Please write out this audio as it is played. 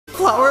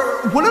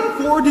Flower, 1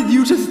 in 4 did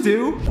you just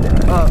do?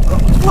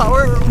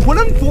 Flower, 1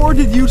 in 4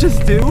 did you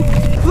just do?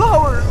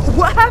 Flower,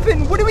 what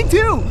happened? What do we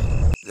do?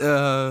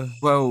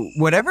 Well,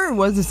 whatever it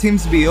was, it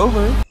seems to be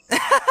over.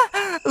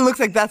 Looks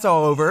like that's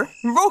all over.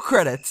 Roll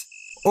credits.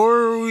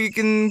 Or we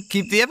can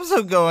keep the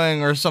episode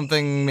going or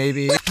something,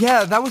 maybe.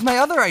 Yeah, that was my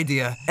other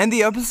idea. End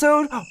the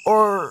episode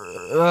or,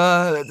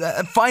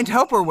 find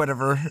help or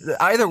whatever.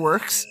 Either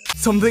works.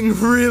 Something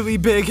really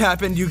big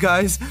happened, you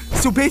guys.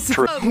 So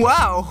basically,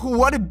 wow,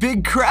 what a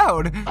big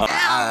crowd.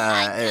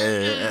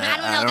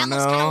 I don't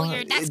know.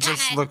 It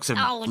just looks a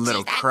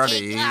little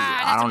cruddy.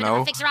 I don't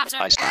know.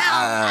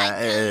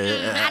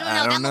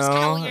 I don't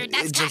know.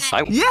 It just,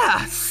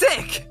 yeah,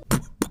 sick.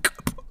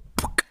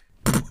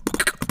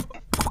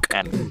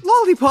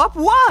 Lollipop,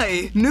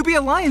 why? Newbie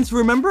Alliance,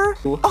 remember?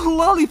 Oh,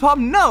 Lollipop,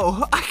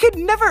 no. I could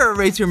never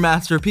erase your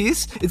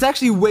masterpiece. It's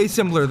actually way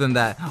simpler than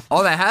that.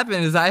 All that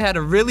happened is I had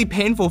a really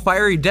painful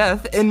fiery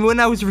death, and when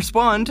I was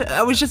respawned,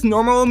 I was just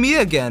normal me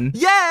again.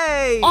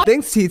 Yay!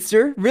 Thanks,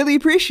 Teetster. Really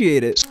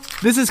appreciate it.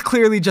 This is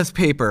clearly just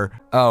paper.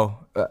 Oh,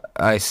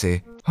 I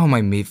see. Oh,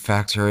 my meat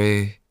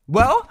factory.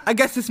 Well, I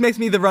guess this makes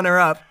me the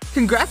runner-up.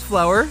 Congrats,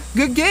 Flower.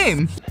 Good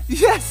game.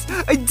 Yes,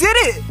 I did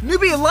it!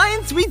 Newbie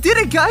Alliance, we did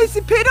it, guys!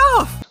 It paid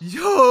off!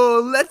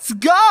 Yo, let's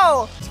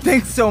go!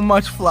 Thanks so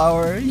much,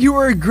 Flower. You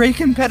were a great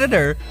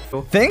competitor.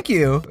 Thank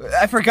you.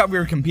 I forgot we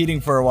were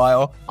competing for a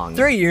while.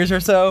 3 years or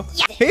so.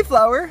 Hey,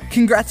 Flower.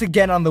 Congrats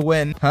again on the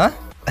win. Huh?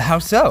 How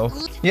so?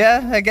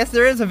 Yeah, I guess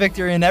there is a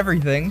victory in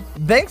everything.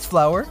 Thanks,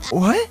 Flower.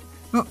 What?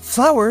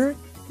 Flower?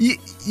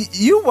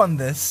 You won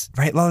this.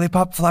 Right,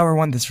 Lollipop? Flower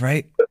won this,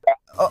 right?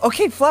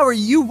 Okay, Flower,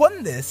 you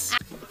won this.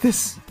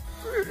 This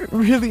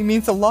really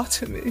means a lot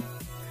to me.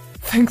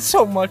 Thanks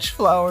so much,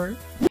 Flower.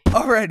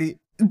 Alrighty,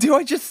 do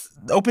I just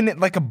open it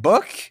like a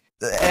book?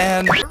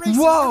 And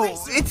whoa,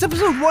 it's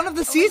episode 1 of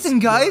the season,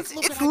 guys.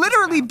 It's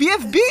literally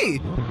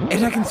BFB.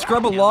 And I can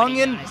scrub along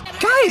and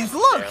guys,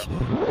 look.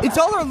 It's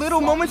all our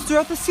little moments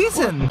throughout the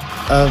season.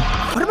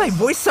 Why did my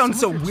voice sound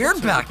so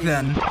weird back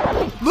then?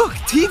 Look,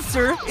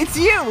 Teetster, it's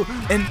you.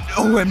 And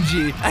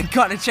OMG, I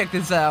gotta check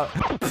this out.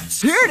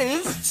 Here it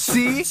is.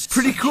 See?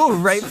 Pretty cool,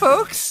 right,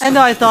 folks? And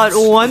I thought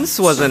once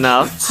was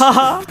enough.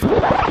 Haha.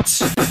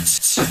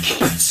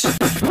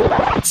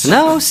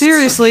 No,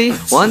 seriously,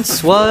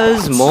 once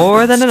was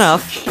more than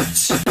enough.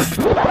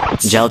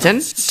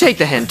 Gelatin, take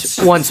the hint.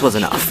 Once was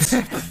enough.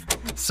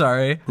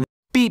 Sorry.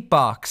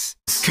 Beatbox.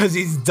 Cause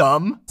he's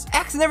dumb?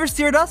 X never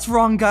steered us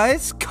wrong,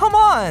 guys. Come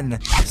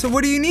on. So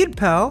what do you need,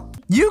 pal?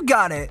 You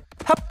got it.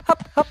 Hup,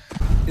 hup, hup.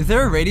 Is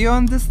there a radio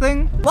on this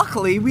thing?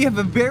 Luckily, we have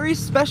a very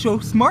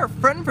special, smart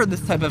friend for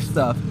this type of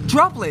stuff.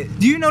 Droplet,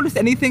 do you notice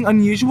anything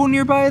unusual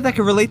nearby that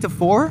can relate to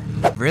 4?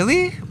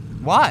 Really?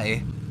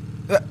 Why?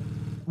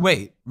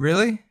 Wait,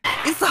 really?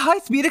 It's the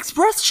high-speed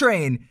express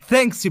train!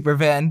 Thanks,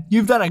 Supervan.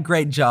 You've done a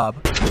great job.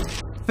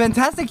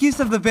 Fantastic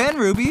use of the van,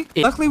 Ruby.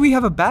 Luckily, we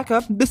have a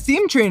backup. The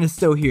steam train is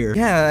still here.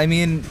 Yeah, I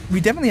mean, we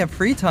definitely have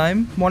free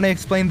time. Want to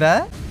explain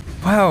that?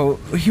 Wow,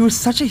 he was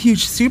such a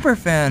huge super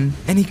fan,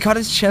 and he got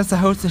his chance to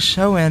host the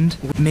show, and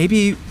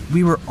maybe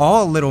we were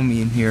all a little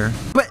mean here.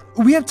 But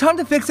we have time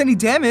to fix any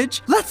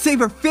damage. Let's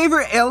save our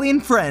favorite alien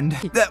friend.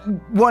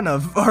 One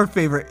of our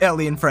favorite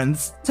alien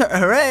friends.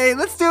 Hooray,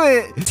 let's do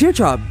it.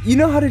 Teardrop, you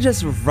know how to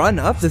just run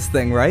up this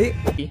thing, right?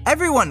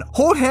 Everyone,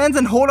 hold hands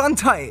and hold on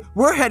tight.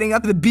 We're heading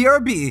up the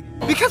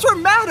BRB. Because we're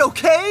mad,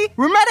 okay?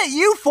 We're mad at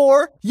you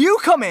 4. You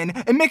come in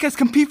and make us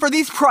compete for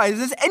these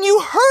prizes, and you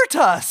hurt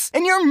us.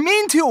 And you're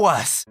mean to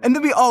us. And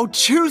then we all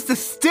choose to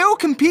still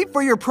compete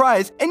for your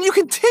prize, and you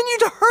continue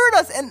to hurt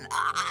us, and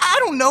I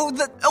don't know,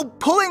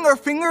 pulling our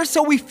fingers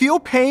so we feel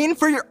pain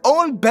for your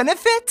own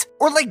benefit?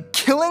 Or like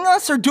killing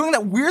us or doing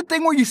that weird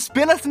thing where you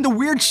spin us into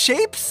weird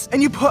shapes?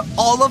 And you put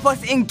all of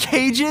us in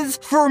cages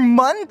for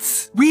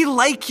months? We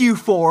like you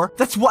 4,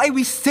 that's why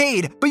we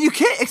stayed, but you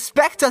can't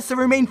expect us to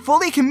remain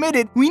fully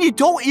committed when you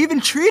don't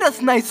even treat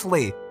us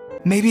nicely.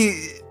 Maybe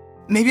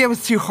I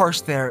was too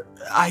harsh there.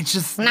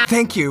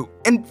 Thank you.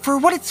 And for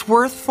what it's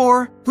worth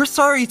 4, we're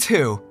sorry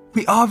too.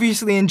 We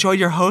obviously enjoyed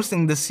your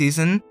hosting this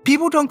season.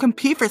 People don't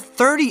compete for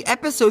 30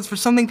 episodes for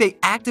something they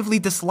actively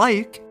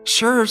dislike.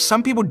 Sure,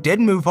 some people did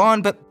move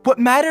on, but what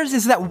matters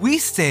is that we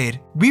stayed.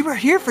 We were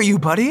here for you,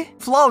 buddy.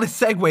 Flawless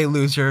segue,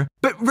 loser.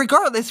 But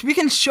regardless, we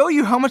can show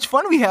you how much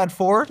fun we had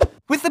 4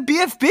 with the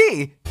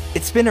BFB.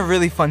 It's been a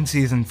really fun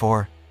season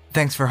 4.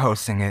 Thanks for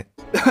hosting it.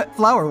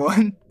 Flower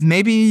one.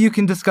 Maybe you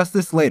can discuss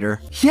this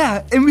later.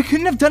 Yeah, and we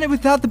couldn't have done it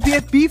without the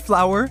BFB,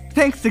 Flower.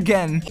 Thanks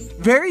again.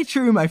 Very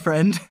true, my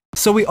friend.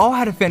 So we all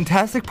had a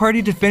fantastic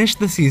party to finish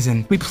the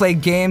season. We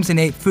played games and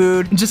ate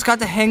food and just got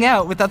to hang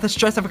out without the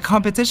stress of a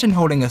competition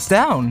holding us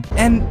down.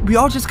 And we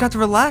all just got to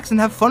relax and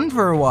have fun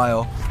for a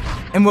while.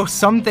 And while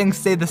some things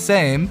stayed the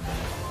same,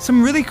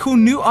 some really cool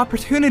new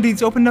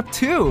opportunities opened up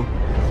too.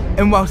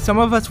 And while some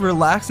of us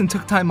relaxed and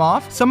took time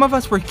off, some of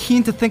us were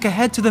keen to think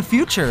ahead to the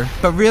future.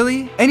 But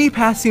really, any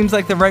path seems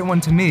like the right one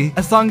to me,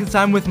 as long as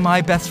I'm with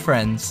my best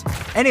friends.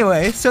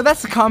 Anyway, so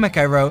that's the comic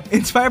I wrote,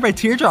 inspired by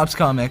Teardrop's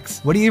comics.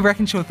 What do you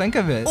reckon she'll think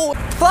of it? Oh,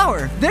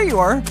 Flower, there you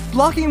are!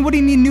 Blocking and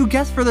Woody need new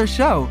guests for their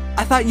show.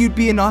 I thought you'd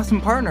be an awesome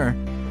partner.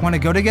 Wanna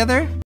go together?